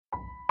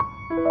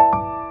Welcome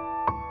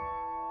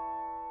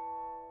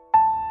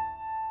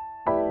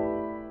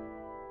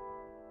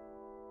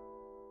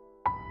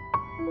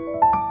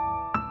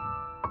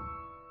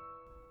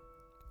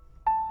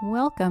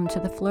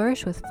to the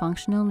Flourish with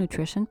Functional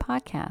Nutrition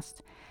podcast.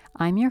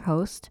 I'm your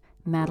host,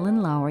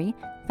 Madeline Lowry,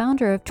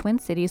 founder of Twin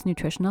Cities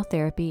Nutritional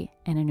Therapy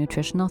and a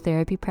nutritional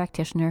therapy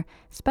practitioner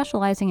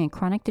specializing in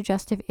chronic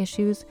digestive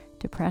issues,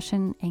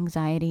 depression,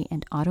 anxiety,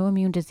 and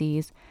autoimmune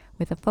disease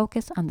with a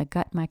focus on the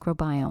gut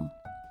microbiome.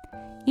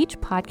 Each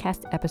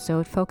podcast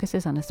episode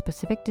focuses on a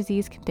specific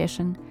disease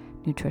condition,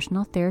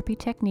 nutritional therapy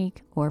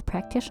technique, or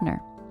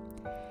practitioner.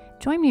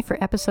 Join me for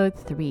episode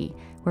 3,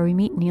 where we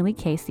meet Neely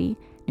Casey,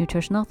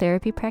 nutritional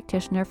therapy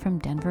practitioner from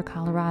Denver,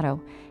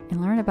 Colorado, and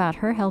learn about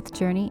her health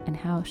journey and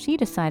how she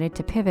decided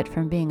to pivot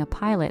from being a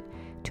pilot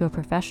to a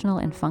professional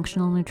in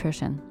functional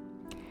nutrition.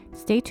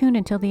 Stay tuned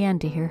until the end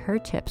to hear her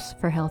tips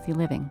for healthy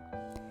living.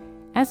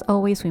 As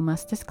always, we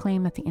must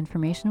disclaim that the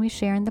information we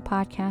share in the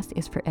podcast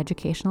is for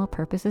educational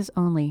purposes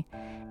only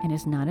and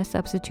is not a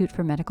substitute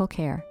for medical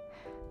care.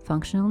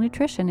 Functional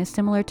nutrition is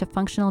similar to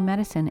functional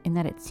medicine in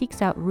that it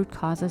seeks out root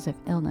causes of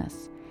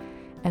illness.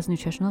 As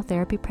nutritional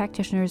therapy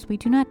practitioners, we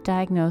do not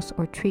diagnose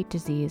or treat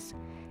disease,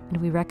 and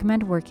we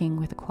recommend working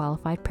with a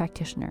qualified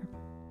practitioner.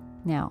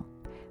 Now,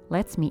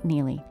 let's meet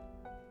Neely.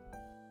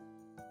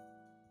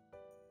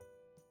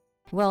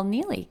 Well,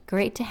 Neely,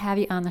 great to have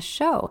you on the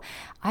show.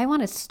 I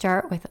want to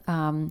start with,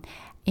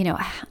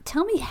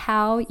 tell me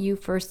how you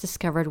first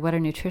discovered what a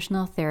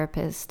nutritional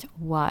therapist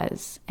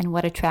was and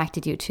what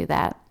attracted you to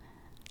that.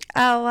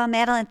 Oh, well,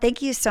 Madeline,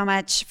 thank you so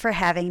much for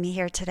having me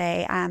here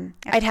today.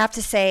 I'd have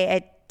to say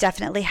I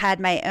definitely had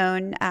my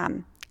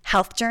own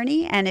health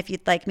journey, and if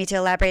you'd like me to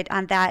elaborate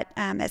on that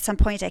at some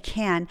point, I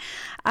can.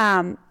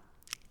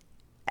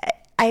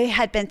 I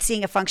had been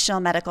seeing a functional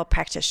medical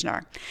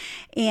practitioner,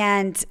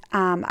 and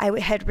I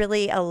had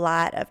really a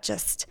lot of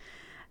just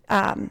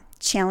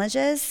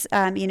challenges,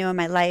 in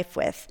my life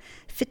with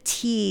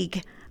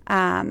fatigue.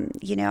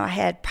 I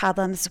had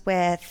problems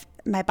with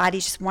my body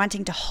just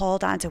wanting to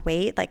hold on to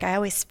weight. Like I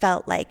always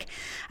felt like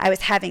I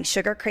was having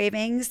sugar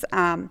cravings,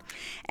 and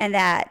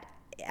that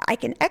I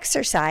can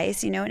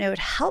exercise, and it would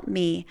help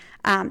me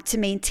to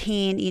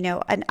maintain,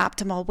 an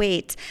optimal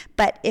weight.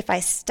 But if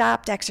I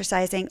stopped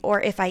exercising, or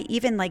if I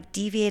even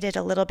deviated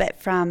a little bit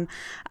from,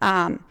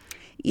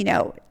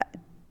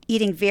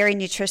 eating very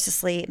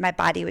nutritiously, my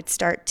body would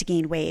start to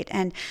gain weight.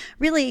 And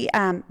really,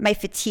 my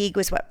fatigue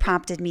was what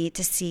prompted me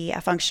to see a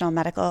functional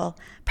medical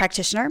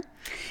practitioner.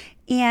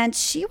 And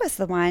she was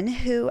the one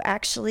who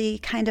actually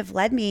kind of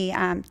led me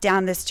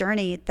down this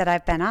journey that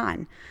I've been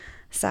on.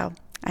 So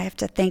I have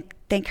to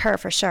thank her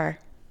for sure.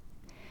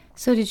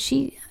 So did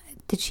she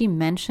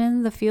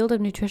mention the field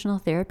of nutritional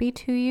therapy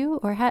to you,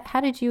 or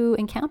how did you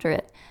encounter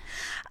it?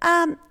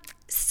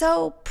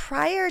 So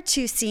prior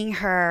to seeing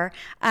her,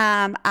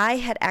 I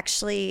had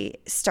actually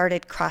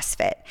started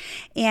CrossFit.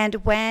 And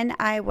when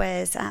I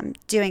was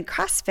doing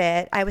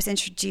CrossFit, I was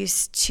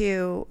introduced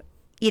to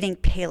eating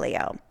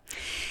paleo.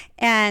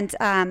 And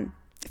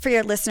for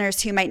your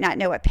listeners who might not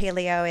know what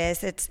paleo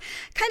is, it's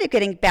kind of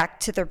getting back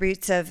to the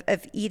roots of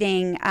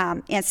eating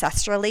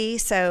ancestrally.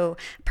 So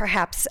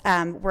perhaps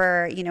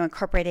we're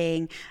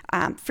incorporating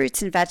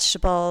fruits and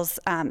vegetables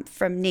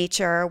from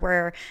nature.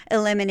 We're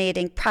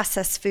eliminating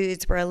processed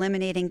foods. We're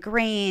eliminating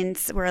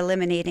grains. We're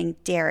eliminating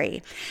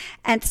dairy.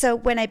 And so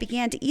when I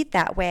began to eat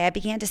that way, I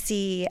began to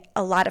see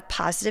a lot of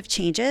positive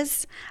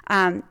changes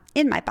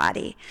in my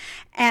body.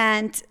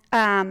 And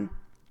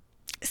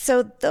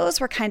so those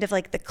were kind of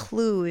the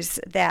clues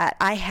that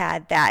I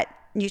had that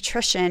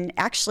nutrition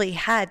actually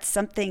had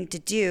something to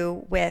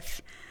do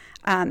with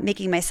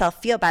making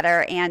myself feel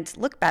better and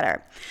look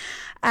better.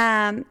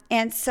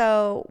 And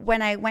so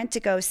when I went to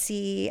go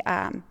see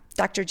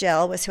Dr.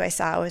 Jill was who I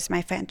saw, was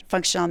my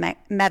functional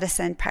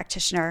medicine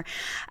practitioner.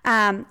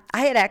 I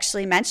had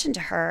actually mentioned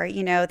to her,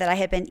 that I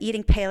had been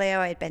eating paleo,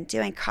 I had been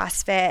doing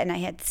CrossFit, and I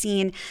had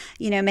seen,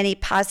 many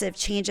positive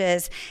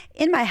changes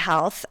in my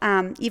health,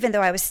 even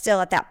though I was still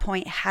at that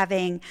point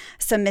having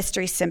some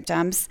mystery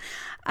symptoms.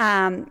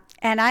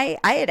 And I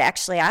had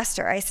actually asked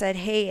her, I said,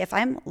 hey, if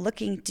I'm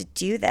looking to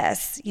do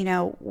this,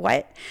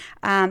 what,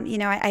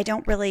 I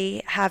don't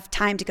really have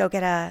time to go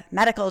get a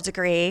medical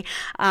degree.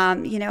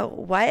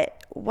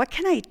 What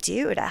can I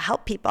do to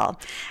help people?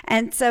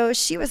 And so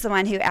she was the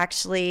one who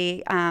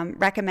actually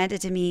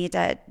recommended to me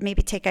to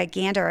maybe take a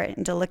gander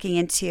into looking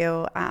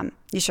into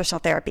nutritional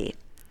therapy.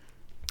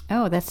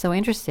 Oh, that's so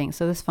interesting.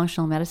 So this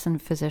functional medicine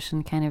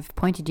physician kind of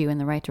pointed you in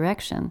the right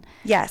direction.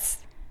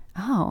 Yes.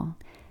 Oh,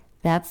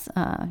 that's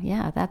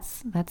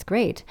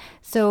great.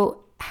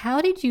 So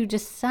how did you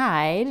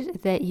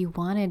decide that you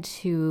wanted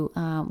to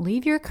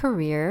leave your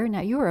career?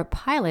 Now, you were a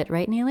pilot,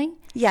 right, Neely?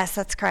 Yes,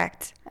 that's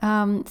correct.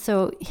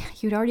 So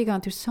you'd already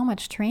gone through so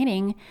much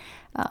training.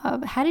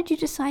 How did you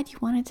decide you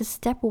wanted to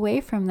step away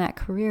from that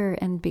career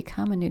and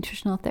become a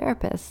nutritional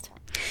therapist?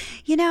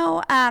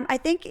 I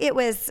think it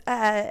was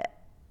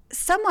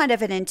somewhat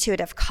of an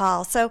intuitive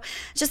call. So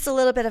just a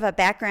little bit of a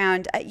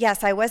background.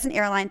 Yes, I was an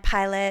airline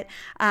pilot.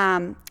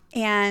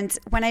 And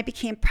when I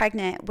became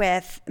pregnant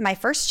with my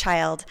first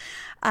child,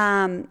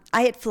 I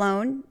had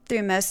flown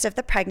through most of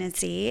the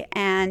pregnancy,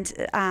 and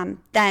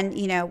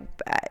then,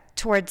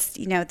 towards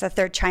the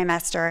third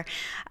trimester,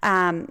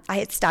 I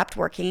had stopped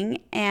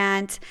working.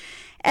 And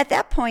at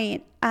that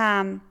point,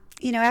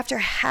 after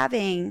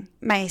having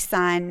my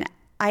son,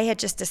 I had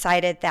just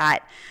decided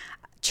that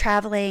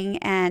traveling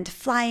and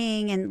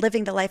flying and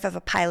living the life of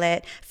a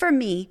pilot for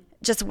me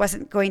just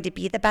wasn't going to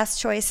be the best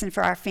choice and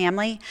for our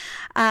family.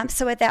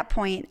 So at that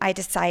point, I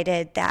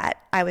decided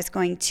that I was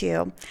going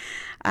to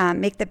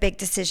make the big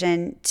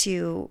decision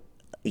to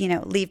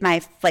leave my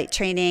flight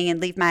training and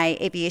leave my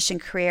aviation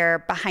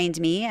career behind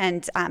me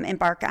and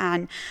embark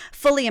on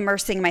fully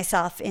immersing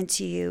myself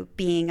into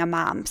being a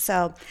mom.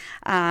 So,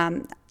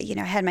 I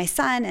had my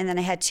son, and then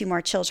I had 2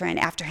 more children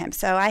after him.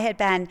 So I had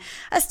been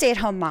a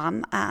stay-at-home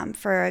mom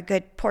for a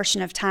good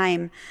portion of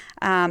time,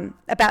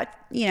 about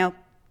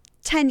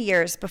 10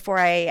 years before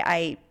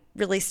I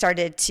really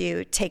started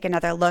to take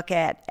another look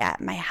at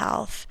my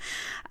health.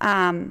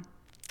 And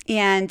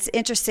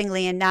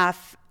interestingly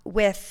enough,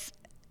 with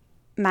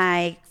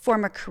my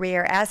former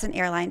career as an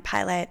airline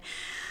pilot,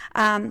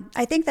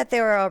 I think that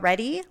there were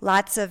already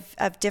lots of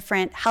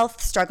different health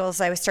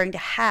struggles I was starting to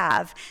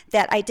have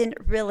that I didn't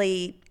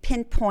really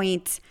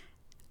pinpoint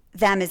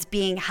them as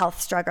being health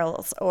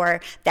struggles, or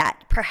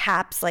that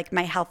perhaps like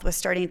my health was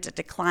starting to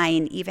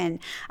decline even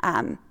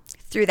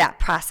through that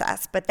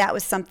process. But that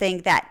was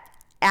something that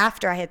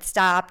after I had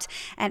stopped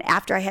and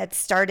after I had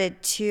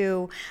started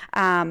to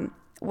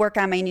work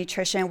on my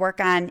nutrition, work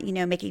on,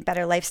 making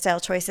better lifestyle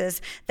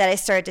choices, that I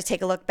started to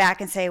take a look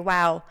back and say,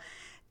 wow,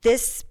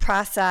 this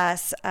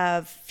process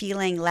of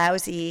feeling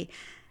lousy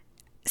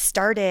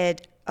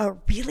started a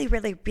really,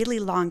 really, really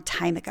long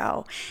time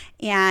ago.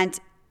 And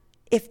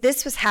if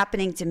this was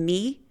happening to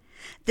me,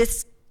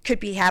 this could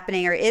be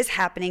happening or is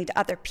happening to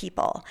other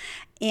people.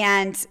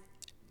 And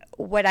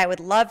what I would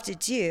love to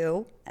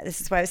do, this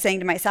is what I was saying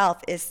to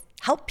myself, is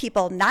help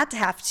people not to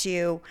have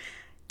to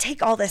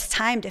take all this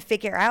time to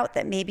figure out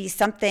that maybe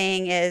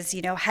something is,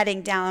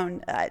 heading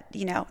down,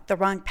 the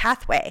wrong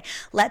pathway.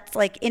 Let's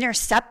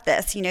intercept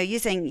this,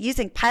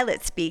 using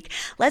pilot speak.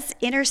 Let's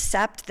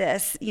intercept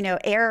this,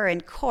 error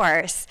in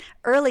course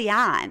early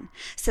on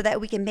so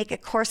that we can make a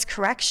course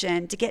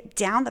correction to get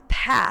down the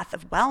path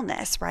of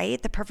wellness,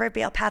 right? The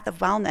proverbial path of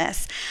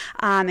wellness,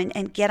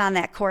 and get on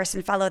that course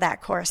and follow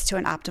that course to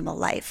an optimal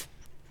life.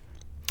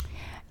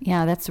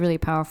 Yeah, that's really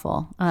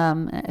powerful.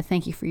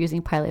 Thank you for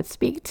using pilot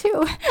speak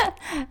too.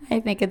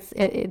 I think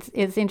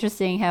it's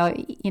interesting how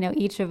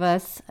each of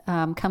us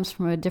comes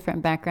from a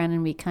different background,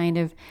 and we kind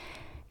of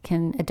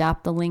can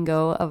adopt the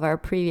lingo of our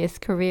previous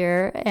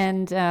career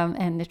and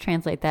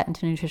translate that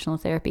into nutritional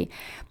therapy.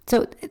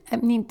 So,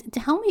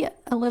 tell me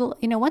a little.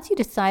 Once you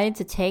decided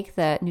to take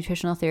the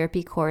nutritional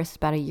therapy course,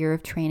 about a year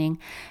of training,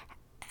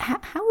 how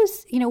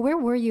was where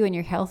were you in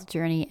your health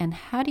journey, and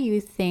how do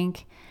you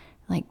think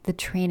the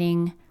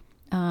training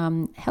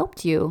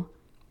helped you?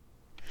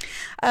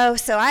 Oh,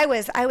 so I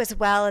was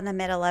well in the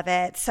middle of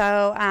it.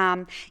 So,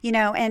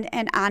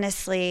 and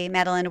honestly,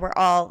 Madeline, we're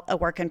all a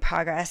work in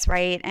progress,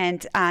 right?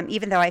 And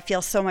even though I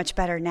feel so much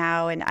better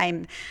now, and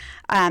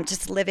I'm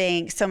just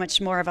living so much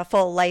more of a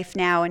full life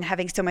now, and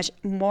having so much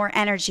more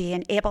energy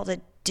and able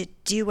to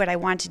do what I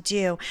want to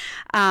do,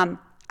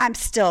 I'm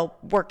still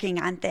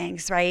working on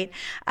things, right?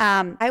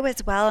 I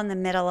was well in the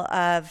middle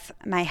of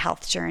my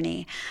health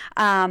journey.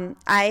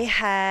 I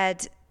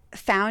had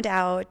found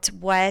out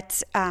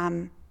what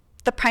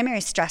the primary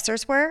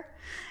stressors were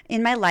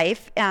in my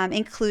life,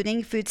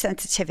 including food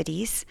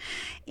sensitivities.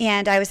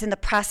 And I was in the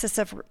process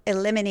of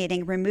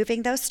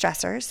removing those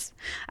stressors.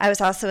 I was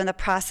also in the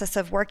process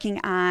of working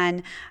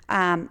on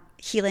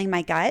healing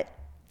my gut.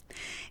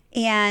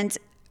 And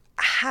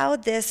how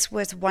this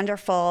was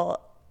wonderful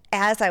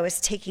as I was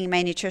taking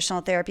my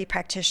nutritional therapy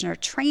practitioner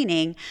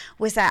training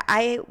was that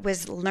I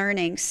was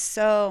learning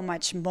so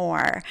much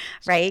more,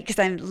 right? Because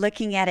I'm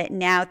looking at it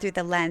now through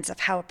the lens of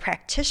how a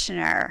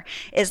practitioner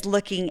is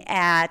looking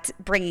at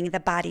bringing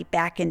the body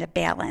back into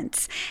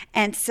balance.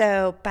 And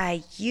so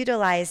by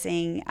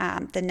utilizing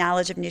the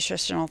knowledge of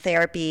nutritional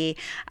therapy,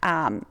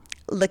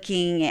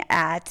 looking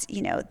at,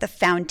 the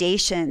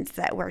foundations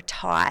that we're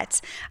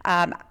taught,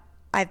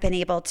 I've been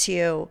able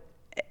to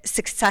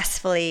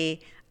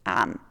successfully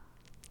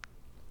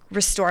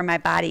restore my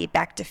body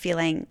back to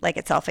feeling like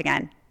itself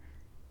again.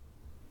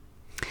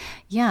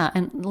 Yeah,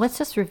 and let's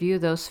just review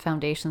those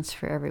foundations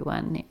for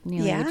everyone.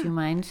 Neely, would you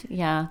mind?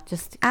 Yeah,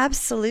 just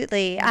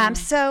absolutely.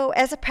 So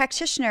as a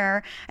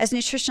practitioner, as a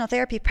nutritional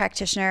therapy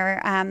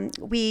practitioner,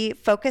 we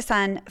focus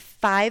on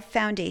 5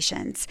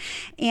 foundations.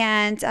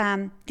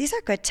 And these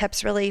are good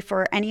tips really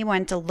for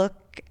anyone to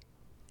look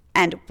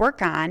and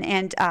work on.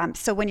 And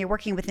so when you're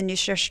working with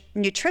a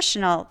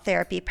nutritional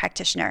therapy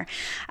practitioner,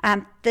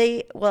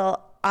 they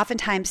will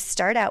oftentimes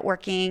start out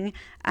working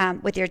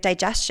with your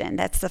digestion.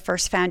 That's the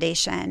first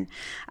foundation.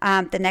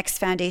 The next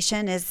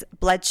foundation is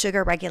blood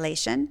sugar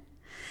regulation.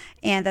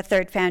 And the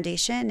third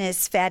foundation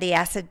is fatty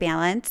acid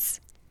balance.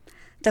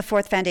 The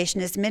fourth foundation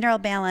is mineral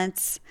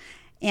balance.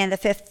 And the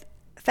fifth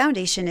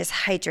foundation is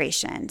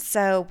hydration.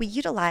 So we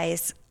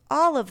utilize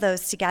all of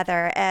those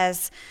together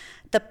as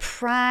the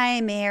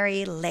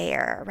primary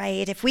layer,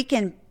 right? If we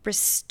can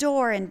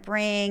restore and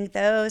bring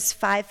those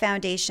 5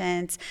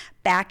 foundations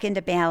back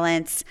into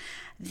balance,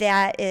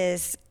 that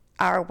is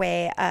our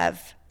way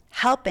of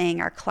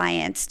helping our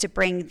clients to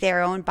bring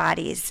their own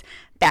bodies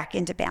back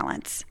into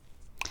balance.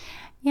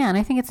 Yeah, and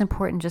I think it's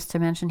important just to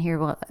mention here,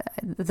 well,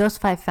 those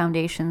 5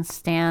 foundations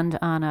stand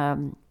on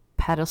a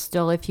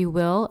pedestal, if you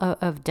will,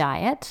 of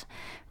diet,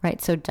 right?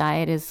 So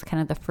diet is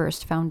kind of the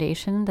first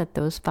foundation that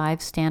those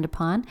 5 stand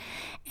upon.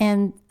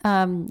 And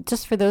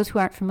just for those who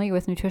aren't familiar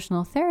with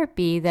nutritional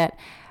therapy, that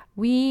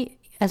we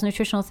as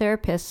nutritional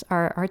therapists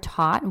are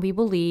taught, and we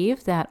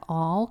believe that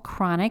all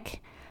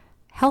chronic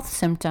health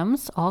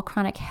symptoms, all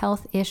chronic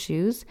health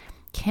issues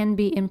can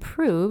be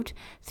improved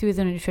through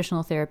the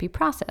nutritional therapy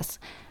process.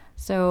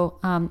 So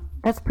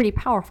that's pretty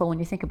powerful when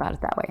you think about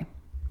it that way.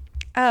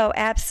 Oh,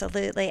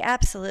 absolutely.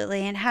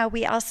 Absolutely. And how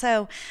we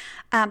also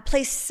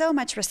place so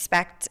much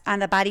respect on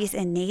the body's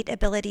innate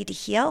ability to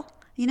heal,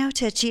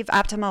 to achieve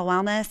optimal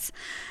wellness.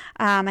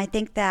 I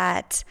think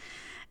that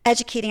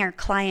educating our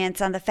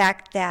clients on the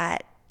fact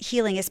that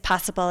healing is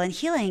possible and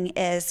healing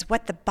is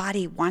what the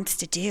body wants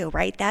to do,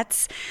 right?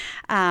 That's,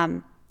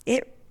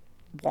 it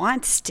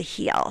wants to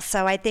heal.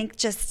 So I think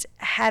just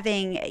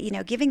having,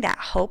 giving that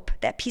hope,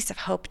 that piece of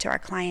hope to our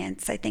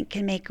clients, I think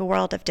can make a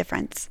world of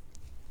difference.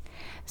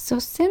 So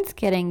since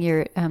getting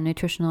your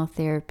nutritional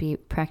therapy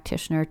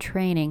practitioner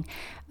training,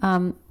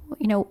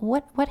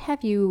 what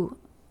have you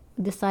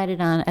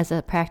decided on as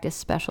a practice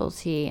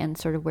specialty, and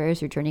sort of where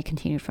has your journey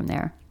continued from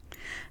there?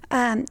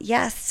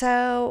 Yes.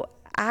 So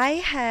I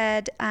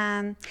had,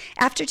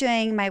 after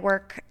doing my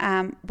work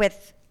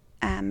with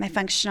my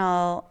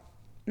functional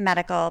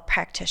medical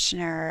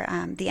practitioner,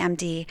 the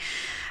MD,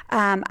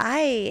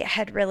 I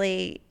had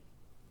really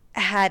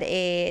had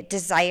a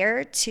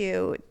desire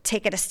to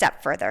take it a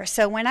step further.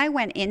 So when I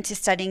went into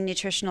studying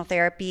nutritional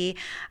therapy,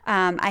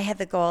 I had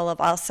the goal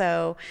of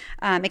also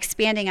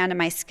expanding onto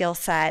my skill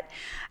set.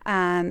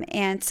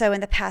 And so in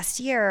the past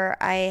year,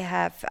 I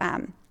have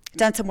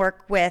done some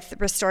work with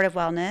Restorative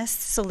Wellness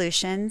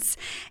Solutions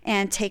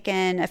and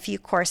taken a few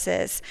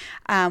courses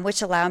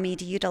which allow me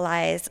to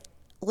utilize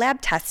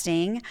lab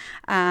testing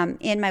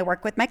in my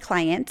work with my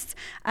clients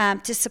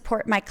to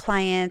support my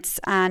clients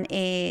on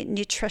a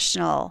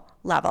nutritional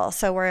level.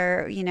 So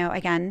we're,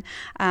 again,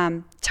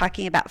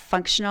 talking about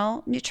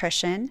functional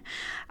nutrition,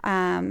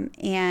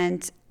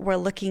 and we're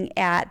looking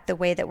at the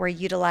way that we're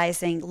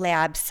utilizing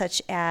labs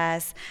such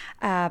as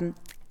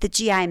the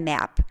GI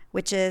map,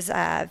 which is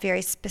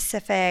very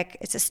specific.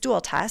 It's a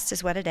stool test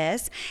is what it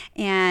is,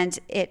 and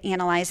it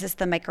analyzes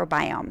the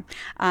microbiome.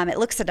 It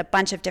looks at a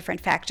bunch of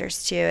different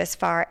factors too, as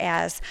far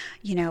as,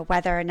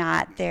 whether or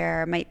not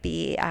there might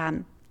be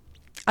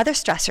other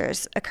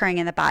stressors occurring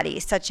in the body,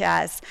 such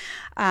as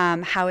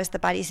how is the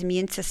body's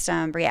immune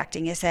system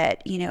reacting? Is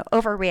it,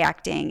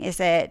 overreacting? Is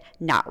it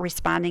not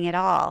responding at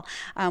all?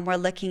 We're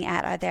looking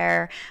at, are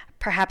there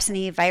perhaps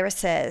any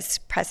viruses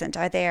present?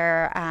 Are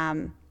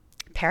there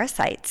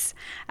parasites?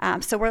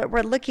 So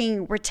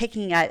we're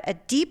taking a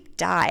deep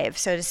dive,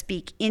 so to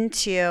speak,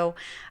 into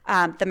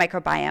the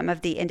microbiome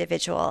of the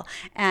individual.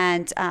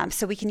 And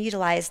so we can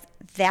utilize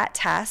that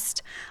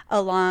test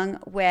along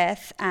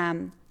with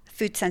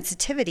food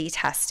sensitivity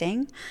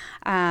testing,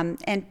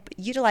 and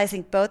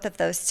utilizing both of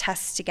those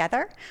tests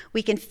together,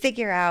 we can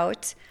figure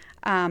out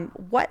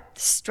what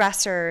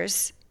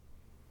stressors,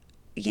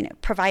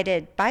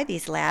 provided by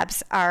these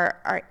labs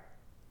are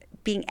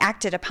being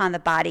acted upon the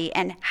body,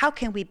 and how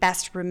can we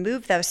best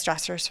remove those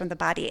stressors from the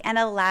body and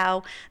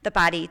allow the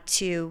body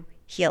to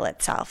heal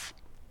itself.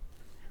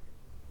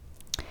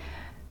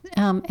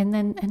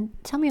 And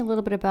tell me a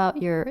little bit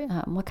about your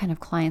what kind of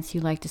clients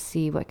you like to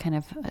see, what kind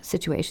of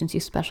situations you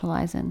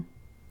specialize in.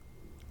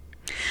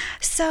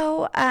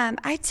 So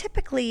I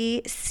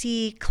typically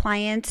see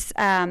clients,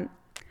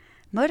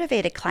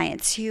 motivated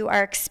clients who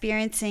are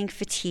experiencing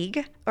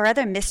fatigue or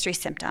other mystery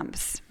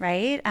symptoms,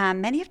 right?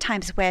 Many of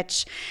times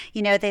which,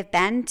 they've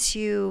been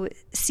to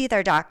see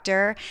their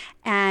doctor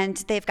and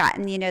they've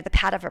gotten, the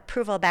pat of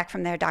approval back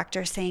from their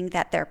doctor saying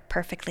that they're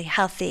perfectly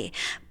healthy.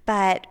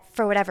 But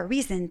for whatever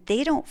reason,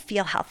 they don't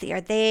feel healthy, or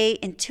they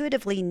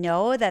intuitively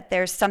know that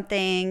there's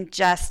something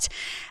just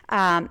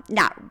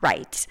not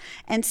right.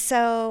 And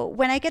so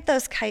when I get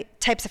those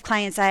types of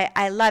clients,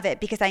 I love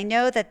it, because I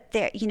know that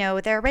they're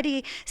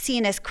already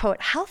seen as,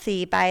 quote,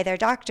 healthy by their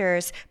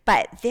doctors,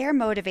 but they're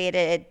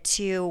motivated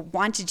to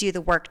want to do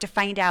the work to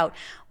find out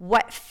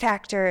what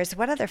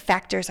other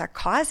factors are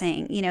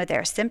causing,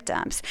 their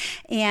symptoms.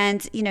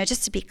 And,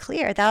 just to be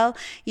clear, they'll,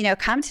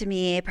 come to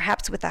me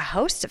perhaps with a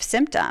host of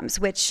symptoms,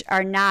 which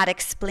are not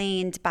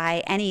explained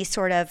by any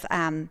sort of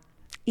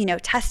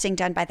testing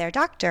done by their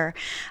doctor.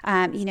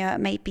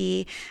 It might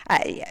be,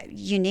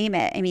 you name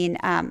it. I mean,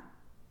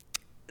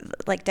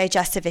 like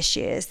digestive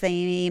issues.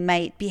 They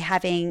might be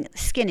having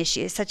skin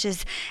issues such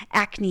as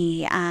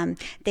acne.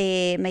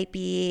 They might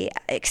be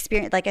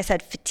experiencing, like I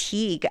said,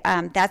 fatigue.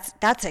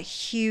 That's a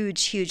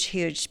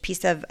huge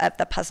piece of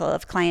the puzzle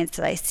of clients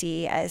that I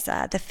see as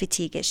the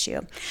fatigue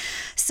issue.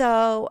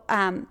 So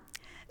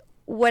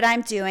what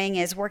I'm doing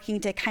is working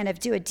to kind of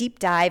do a deep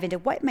dive into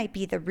what might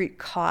be the root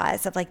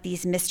cause of like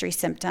these mystery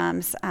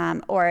symptoms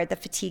or the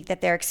fatigue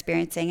that they're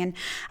experiencing. And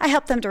I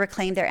help them to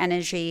reclaim their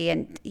energy.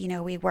 And,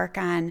 we work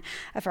on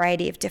a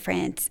variety of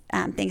different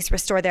things to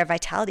restore their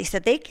vitality so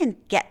they can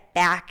get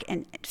back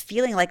and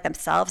feeling like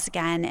themselves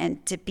again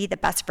and to be the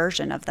best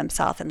version of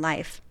themselves in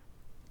life.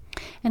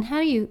 And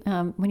how do you,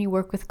 when you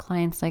work with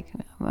clients, like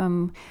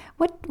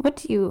what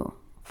do you...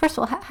 First of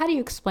all, how do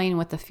you explain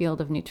what the field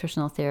of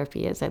nutritional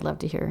therapy is? I'd love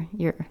to hear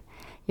your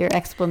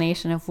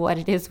explanation of what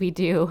it is we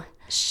do.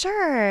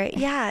 Sure.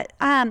 Yeah.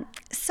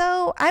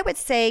 So I would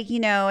say,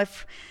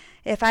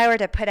 if I were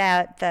to put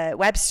out the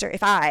Webster,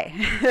 if I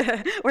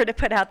were to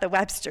put out the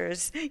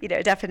Webster's,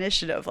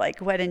 definition of like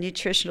what a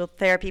nutritional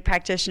therapy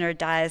practitioner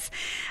does,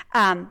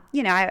 I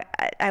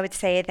would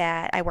say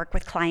that I work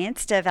with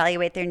clients to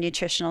evaluate their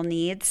nutritional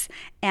needs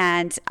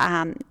and,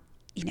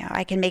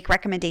 I can make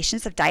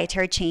recommendations of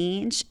dietary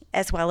change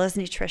as well as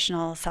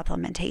nutritional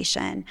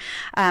supplementation.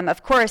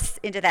 Of course,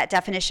 into that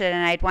definition,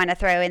 and I'd want to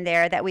throw in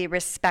there that we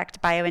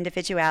respect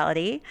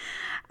bioindividuality.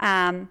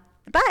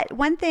 But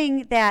one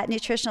thing that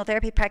nutritional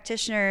therapy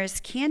practitioners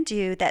can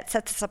do that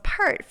sets us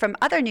apart from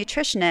other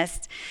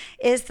nutritionists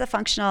is the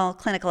functional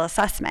clinical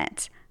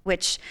assessment,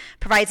 which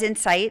provides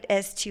insight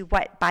as to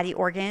what body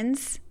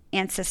organs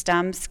and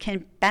systems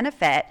can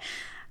benefit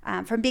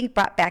from being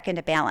brought back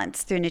into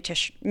balance through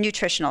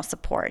nutritional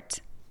support.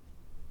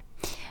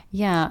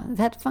 Yeah,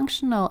 that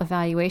functional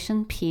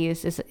evaluation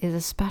piece is a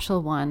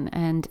special one.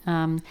 And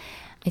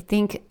I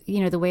think,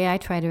 the way I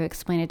try to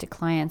explain it to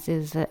clients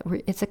is that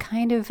it's a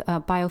kind of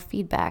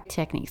biofeedback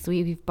technique. So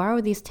we've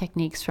borrowed these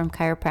techniques from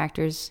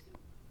chiropractors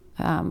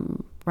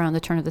around the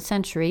turn of the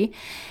century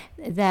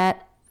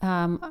that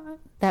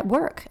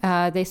work.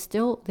 They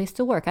still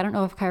work. I don't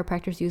know if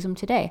chiropractors use them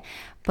today,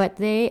 but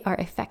they are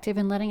effective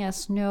in letting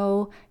us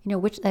know,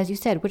 which, as you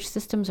said, which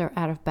systems are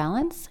out of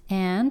balance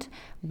and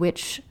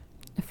which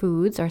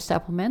foods or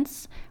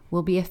supplements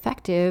will be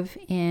effective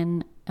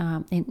in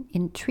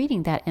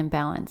treating that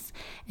imbalance.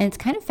 And it's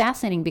kind of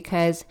fascinating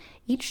because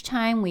each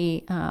time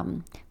we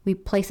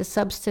place a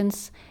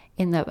substance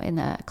in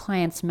the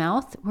client's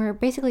mouth, we're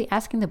basically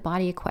asking the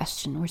body a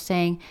question. We're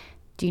saying,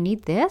 do you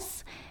need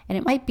this? And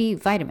it might be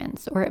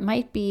vitamins, or it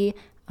might be,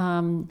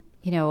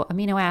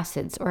 amino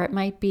acids, or it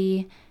might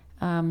be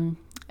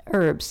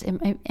herbs,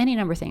 any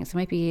number of things. It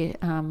might be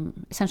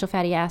essential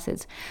fatty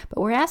acids. But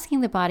we're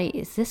asking the body,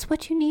 is this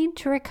what you need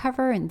to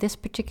recover in this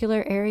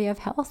particular area of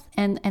health?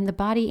 And the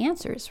body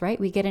answers, right?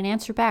 We get an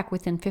answer back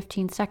within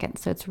 15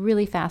 seconds. So it's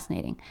really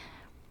fascinating.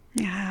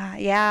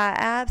 Yeah,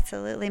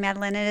 absolutely,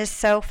 Madeline. It is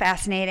so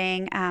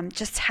fascinating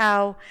just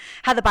how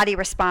the body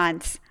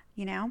responds,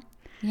 Yeah.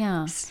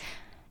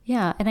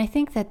 Yeah, and I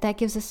think that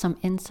gives us some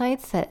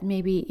insights that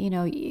maybe,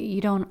 you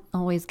don't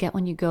always get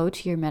when you go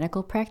to your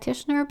medical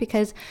practitioner,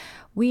 because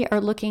we are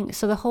looking,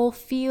 so the whole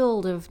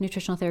field of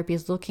nutritional therapy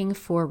is looking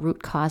for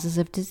root causes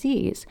of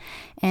disease.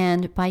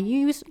 And by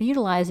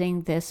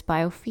utilizing this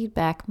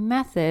biofeedback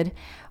method,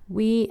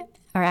 we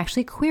are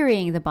actually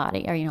querying the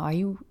body.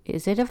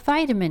 Is it a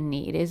vitamin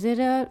need? Is it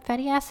a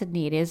fatty acid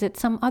need? Is it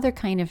some other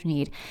kind of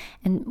need?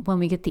 And when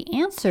we get the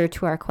answer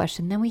to our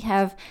question, then we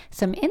have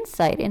some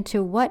insight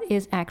into what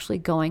is actually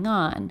going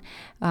on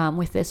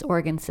with this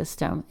organ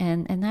system.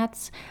 And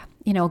that's,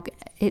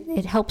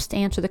 it helps to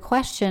answer the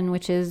question,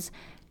 which is,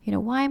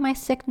 why am I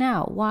sick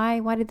now? Why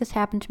did this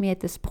happen to me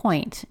at this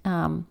point?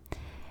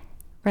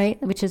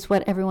 Right? Which is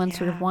what everyone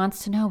sort of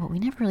wants to know, but we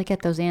never really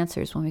get those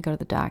answers when we go to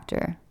the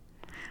doctor.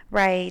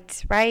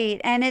 Right.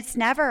 And it's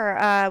never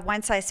a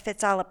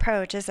one-size-fits-all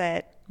approach, is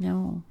it?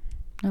 No,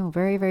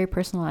 very, very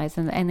personalized.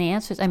 And the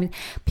answers,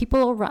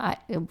 people arrive,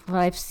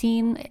 what I've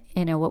seen,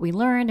 what we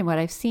learned and what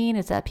I've seen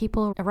is that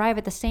people arrive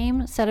at the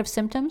same set of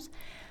symptoms,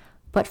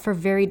 but for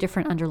very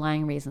different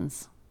underlying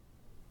reasons.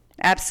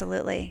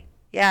 Absolutely.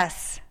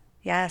 Yes.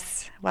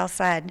 Well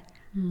said.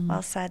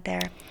 Well said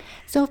there.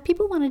 So if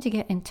people wanted to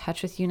get in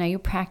touch with you, now you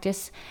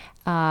practice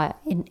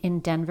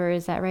in Denver,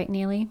 is that right,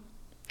 Neely?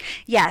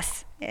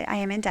 Yes, I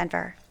am in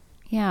Denver.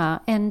 Yeah,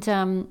 and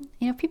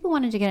if people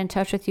wanted to get in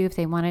touch with you, if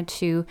they wanted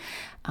to,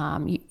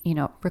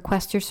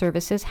 request your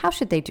services, how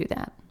should they do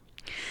that?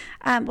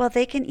 Well,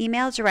 they can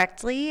email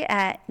directly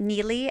at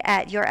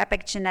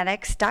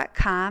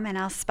neely@yourepicgenetics.com, and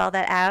I'll spell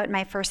that out.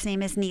 My first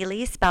name is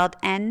Neely, spelled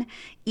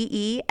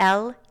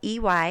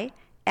Neeley,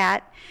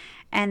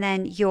 and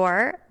then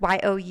your,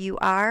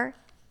 Y-O-U-R,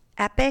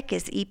 Epic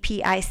is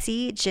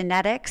EPIC,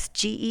 genetics,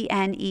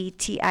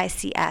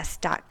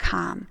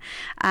 GENETICS.com.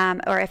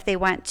 Or if they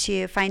want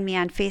to find me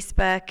on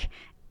Facebook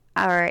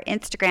or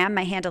Instagram,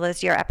 my handle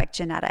is Your Epic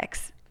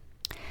Genetics.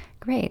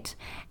 Great.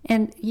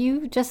 And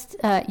you just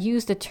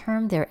used a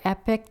term there,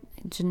 epic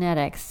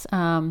genetics.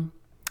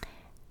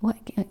 What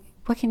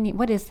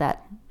is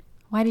that?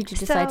 Why did you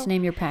decide to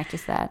name your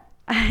practice that?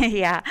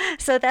 Yeah,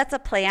 so that's a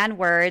play on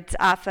words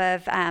off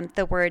of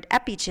the word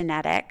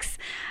epigenetics.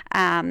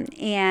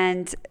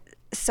 And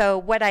so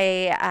what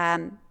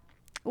I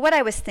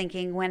was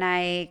thinking when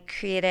I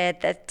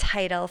created the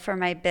title for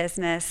my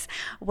business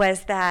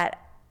was that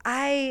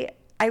I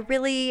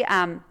really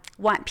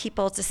want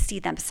people to see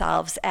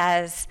themselves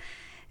as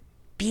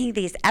being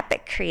these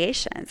epic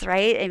creations,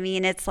 right? I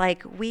mean, it's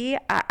like we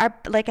are,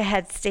 like I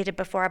had stated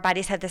before, our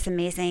bodies have this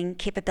amazing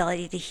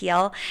capability to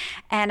heal.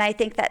 And I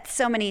think that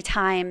so many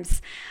times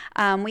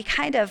we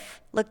kind of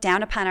look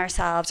down upon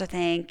ourselves or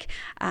think,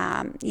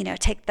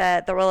 take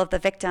the role of the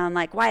victim,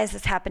 like, why is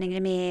this happening to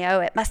me? Oh,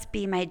 it must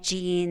be my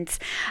genes.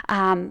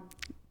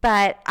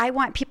 But I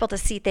want people to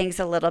see things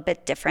a little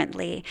bit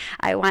differently.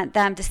 I want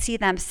them to see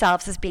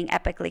themselves as being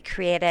epically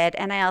created.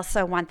 And I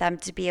also want them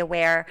to be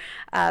aware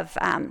of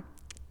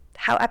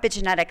how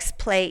epigenetics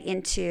play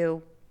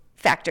into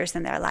factors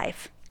in their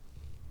life.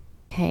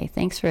 Okay,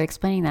 thanks for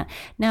explaining that.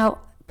 Now,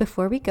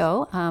 before we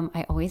go,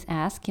 I always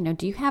ask,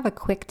 do you have a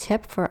quick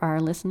tip for our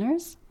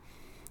listeners?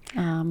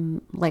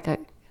 Like a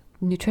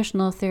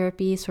nutritional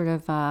therapy sort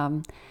of,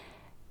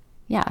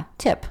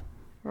 tip.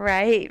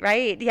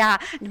 Right. Yeah.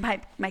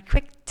 My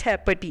quick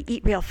tip would be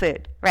eat real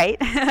food,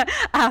 right?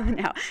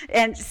 No.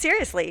 And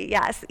seriously,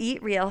 yes,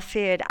 eat real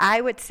food.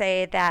 I would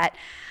say that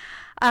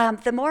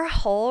the more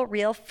whole,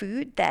 real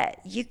food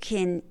that you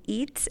can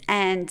eat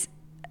and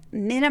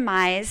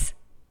minimize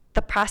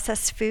the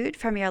processed food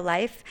from your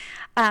life,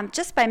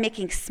 just by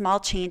making small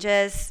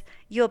changes,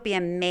 you'll be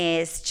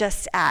amazed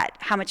just at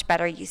how much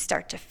better you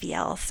start to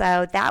feel.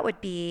 So that would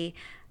be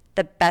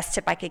the best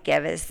tip I could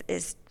give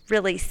is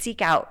really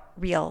seek out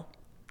real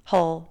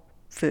whole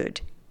food.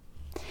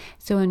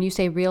 So when you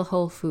say real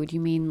whole food, you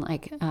mean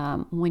like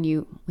when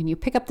you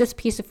pick up this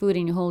piece of food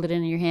and you hold it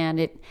in your hand,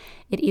 it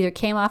either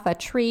came off a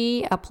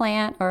tree, a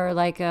plant, or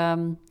like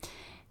an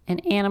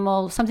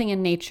animal, something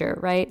in nature,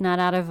 right? Not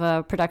out of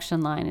a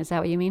production line. Is that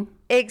what you mean?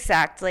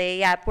 Exactly.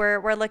 Yep.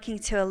 We're looking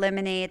to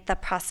eliminate the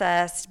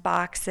processed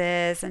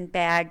boxes and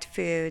bagged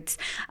foods,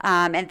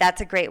 and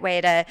that's a great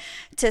way to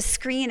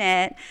screen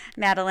it.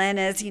 Madeline,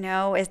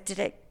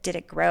 did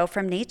it grow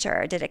from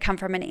nature? Did it come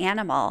from an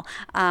animal?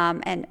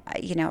 And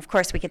of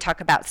course, we could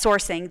talk about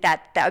sourcing.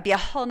 That would be a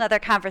whole nother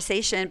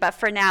conversation. But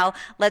for now,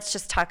 let's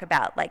just talk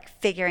about like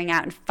figuring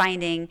out and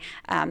finding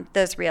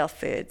those real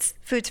foods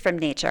from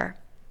nature.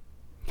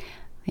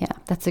 Yeah,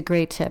 that's a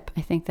great tip.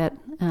 I think that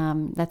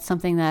that's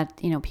something that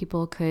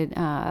people could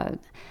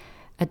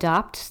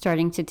adopt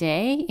starting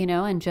today.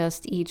 And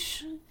just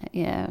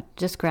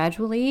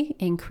gradually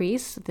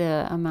increase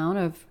the amount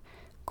of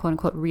quote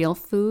unquote real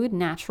food,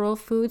 natural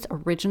foods,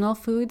 original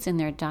foods in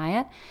their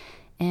diet,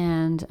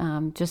 and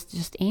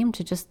just aim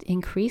to just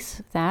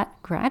increase that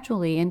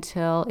gradually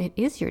until it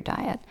is your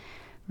diet.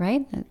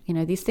 Right?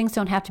 These things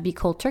don't have to be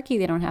cold turkey.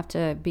 They don't have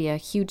to be a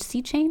huge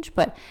sea change,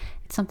 but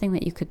it's something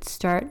that you could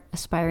start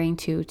aspiring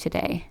to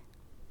today.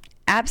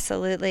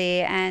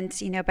 Absolutely. And,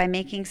 by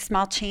making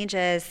small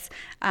changes,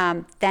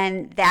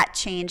 then that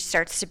change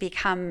starts to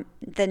become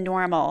the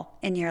normal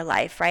in your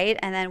life, right?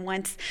 And then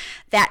once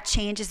that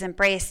change is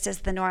embraced as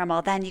the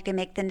normal, then you can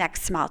make the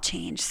next small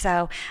change.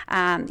 So,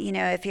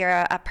 if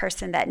you're a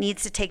person that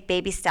needs to take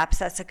baby steps,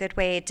 that's a good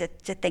way to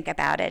think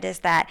about it, is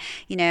that,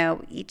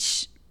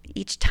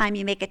 each time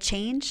you make a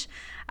change,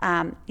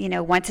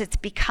 once it's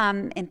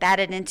become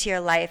embedded into your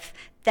life,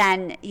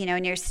 then,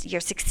 and you're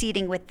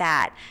succeeding with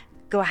that,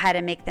 go ahead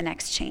and make the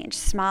next change.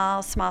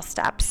 Small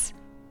steps.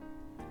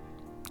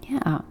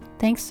 Yeah.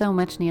 Thanks so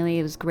much, Neely.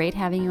 It was great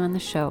having you on the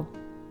show.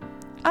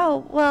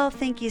 Oh, well,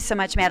 thank you so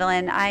much,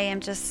 Madeline. I am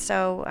just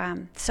so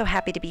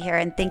happy to be here,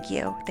 and thank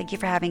you. Thank you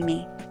for having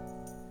me.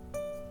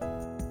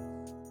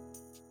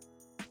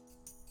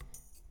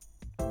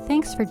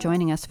 Thanks for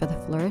joining us for the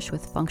Flourish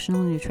with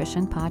Functional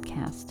Nutrition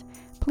podcast.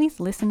 Please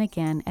listen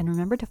again and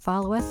remember to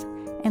follow us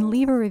and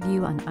leave a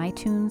review on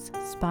iTunes,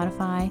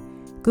 Spotify,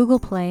 Google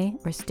Play,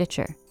 or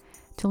Stitcher.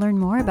 To learn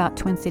more about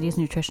Twin Cities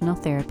Nutritional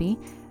Therapy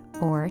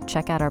or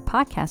check out our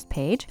podcast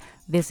page,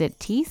 visit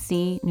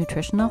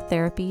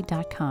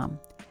tcnutritionaltherapy.com.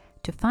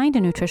 To find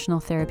a nutritional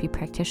therapy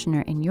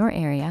practitioner in your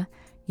area,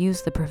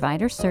 use the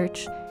provider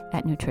search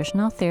at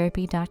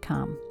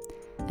nutritionaltherapy.com.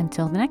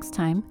 Until the next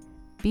time,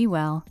 be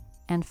well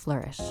and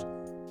flourish.